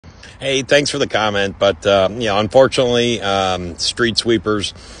Hey, thanks for the comment, but unfortunately, street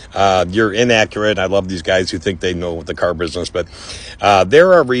sweepers, you're inaccurate. I love these guys who think they know the car business, but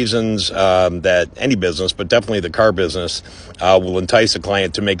there are reasons that any business, but definitely the car business, will entice a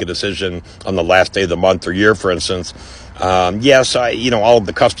client to make a decision on the last day of the month or year, for instance. Yes, all of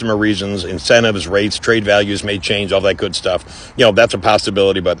the customer reasons, incentives, rates, trade values may change, all that good stuff. That's a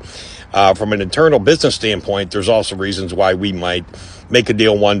possibility, but from an internal business standpoint, there's also reasons why we might make a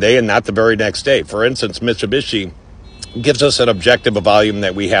deal one day and not the very next day. For instance, Mitsubishi gives us an objective of volume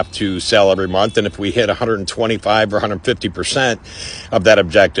that we have to sell every month. And if we hit 125 or 150% of that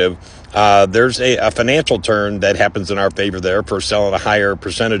objective, there's a financial turn that happens in our favor there for selling a higher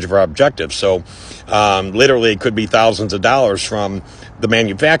percentage of our objective. So literally it could be thousands of dollars from the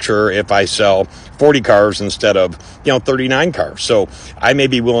manufacturer if I sell 40 cars instead of 39 cars. So I may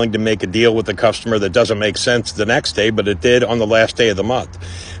be willing to make a deal with a customer that doesn't make sense the next day, but it did on the last day of the month.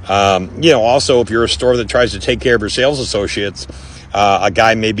 Also, if you're a store that tries to take care of your sales associates, a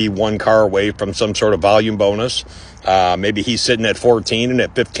guy may be one car away from some sort of volume bonus. Maybe he's sitting at 14 and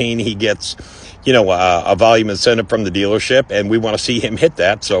at 15 he gets a volume incentive from the dealership, and we want to see him hit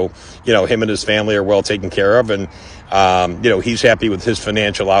that. So, him and his family are well taken care of, and, he's happy with his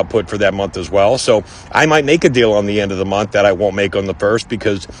financial output for that month as well. So I might make a deal on the end of the month that I won't make on the first,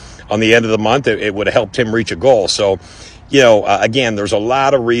 because on the end of the month, it would have helped him reach a goal. So, again, there's a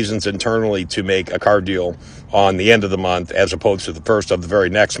lot of reasons internally to make a car deal on the end of the month as opposed to the first of the very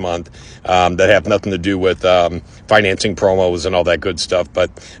next month that have nothing to do with financing promos and all that good stuff. But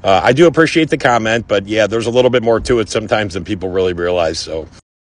I do appreciate the comment. But, yeah, there's a little bit more to it sometimes than people really realize. So